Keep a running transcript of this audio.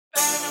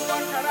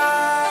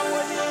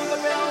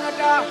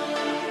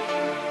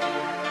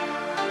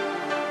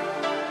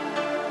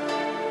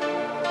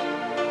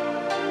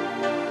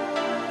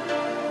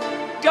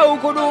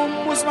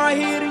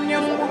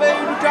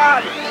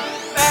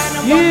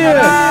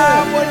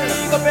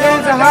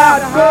It's a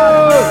hot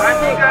goal.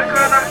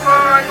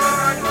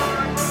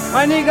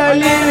 My nigga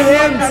Lil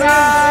Hims.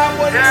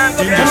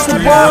 Just a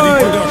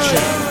boy.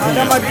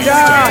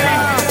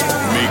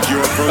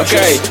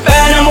 Okay.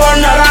 I'm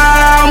on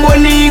around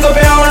when you go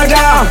down a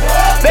down.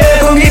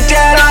 Bego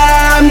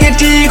gitaram,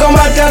 gitigo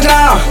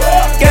matata.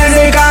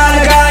 Kenze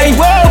kana kai,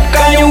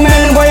 can you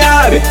men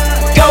boyabe?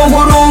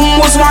 Kaugurum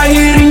was my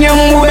hearing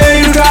and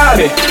way to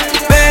trabe.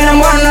 I'm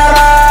on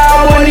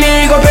around when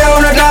you go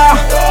down a down.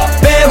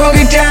 Bego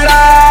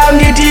gitaram,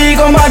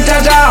 gitigo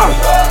matata.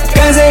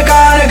 Kenze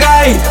kana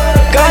kai,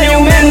 can you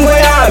men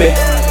boyabe?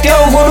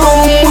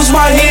 Kaugurum was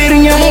my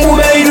hearing and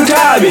way to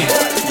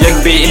trabe.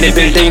 Yeguebi in the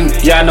building,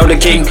 yeah, know the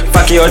king.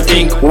 Fuck your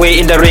thing,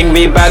 we in the ring,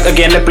 we back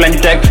again. The plan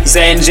tech,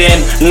 Zen,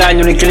 line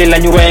you kill,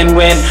 line you rain,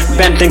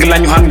 Benting,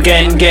 line you hunt,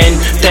 gain.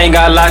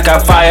 Tenga like a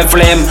fire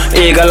flame,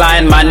 eagle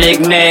line, my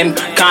nickname.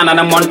 Kana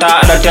na monta,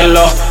 the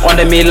tello, on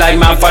the me like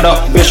my father,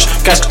 bitch.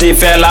 Casti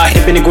fella,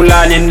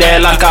 hippiniculan in there,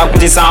 like a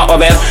pretty sound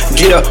of it.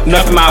 Gido,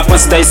 not my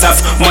first day,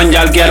 saf,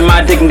 mondial girl,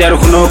 my dick there,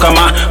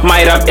 hunokama,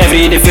 my rap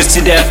every day,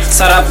 50 there.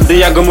 Sarap, the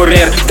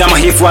Yagomurer, Gama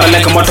Hifwa,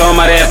 like a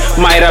motomare,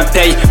 my rap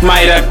tay,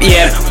 my rap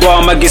ear.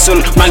 Bo ma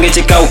gisul mangi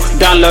ci kaw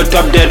dans le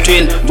top des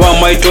twin bo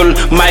moy tul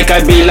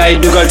mayka bi lay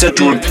dugal ca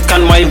tour kan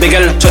moy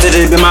bégal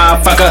société bi ma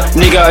faka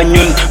nigga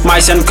ñun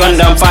may sen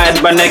condom fight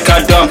ba nek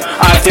dom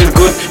I feel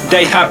good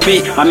they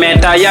happy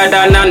ameta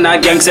yada nana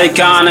gang say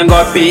kana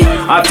ngopi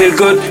I feel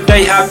good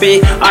they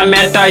happy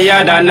ameta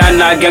yada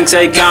nana gang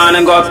say kana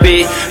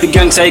ngopi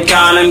gang say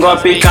kana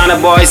ngopi kana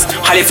boys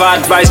Halifa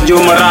advice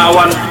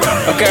jumarawan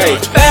okay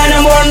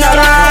and on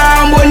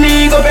around when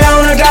you go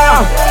down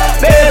down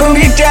bego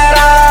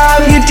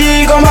gitaram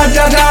gitigo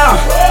matata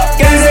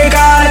kenze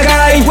kana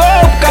kai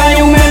can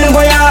you men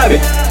boyabe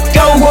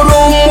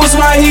kaugurum was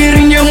my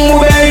hearing and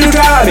way to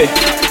trabe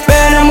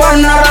ben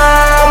monara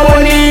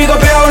boni go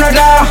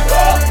peonada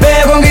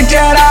bego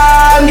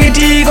gitaram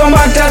gitigo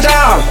matata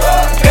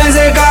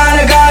kenze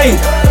kana kai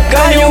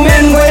can you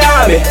men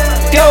boyabe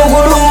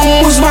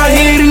kaugurum was my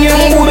hearing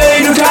and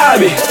way to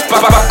trabe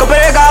papa ko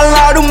pregal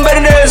dum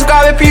berde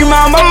sukabe pima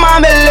mama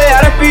melle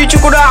ara pichu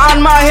kuda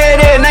an ma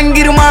hede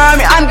nangir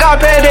mami an ka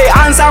pede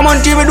an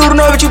samon tibe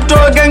durno be chupto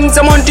gang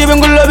samon tibe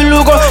ngullo be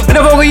lugo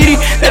deda fogo yiri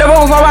deda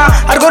fogo fama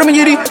ar gor mi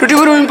yiri to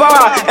tiburu mi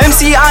pawa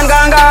MC an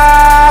ganga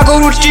ko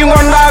rutti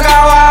ngonda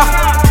gawa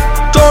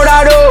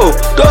todado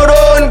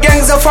todon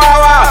gang sa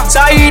fawa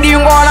saidi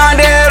ngona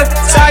der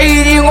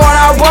saidi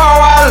ngona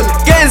bawal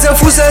gang sa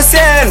fusa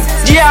sen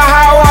dia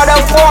hawa da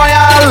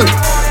poyal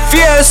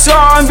Fear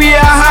song be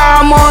a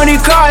harmony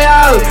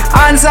coil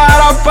Answer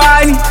a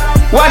pani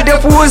What the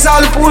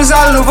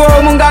puzzle Go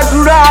munga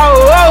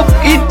durao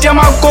Itja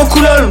mako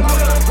kulal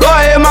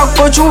Goye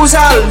mako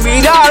chusal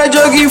Mi dara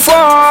jogi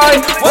foy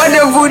What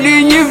the food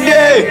in you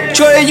day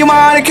Choy you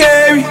man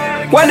carry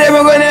What the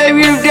go gonna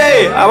with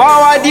day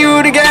Abawa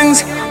you the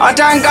gangs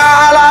Atanka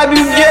ala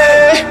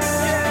bibje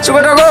So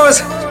what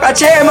goes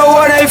Kachema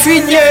wana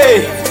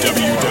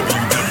ifije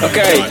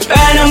Okay,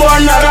 and I'm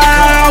on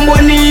around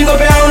when you go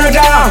down a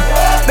down.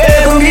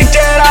 Bego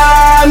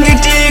gitaram,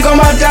 gitigo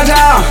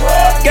matata.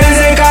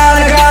 Kenze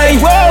kana kai,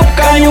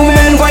 can you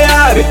men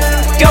boyabe?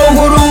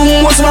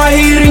 Kaugurum was my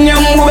hearing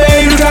and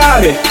way to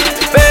trabe.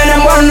 Ben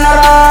I'm on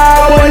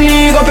around when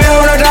you go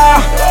down a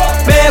down.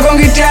 Bego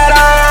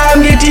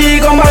gitaram,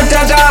 gitigo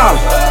matata.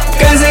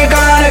 Kenze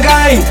kana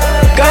kai,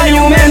 can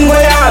you men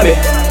boyabe?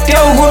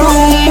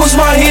 Kaugurum was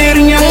my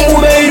hearing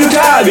and way to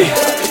trabe.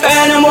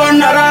 And I'm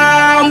on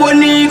around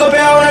when you go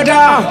down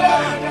down.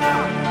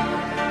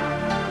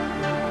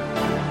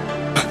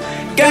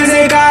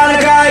 Kenze kana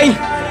kai,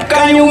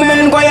 can you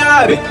men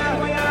boyabe?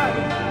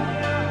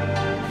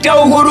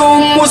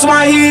 Kaugurum was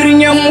my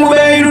hearing and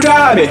way to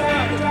trabe.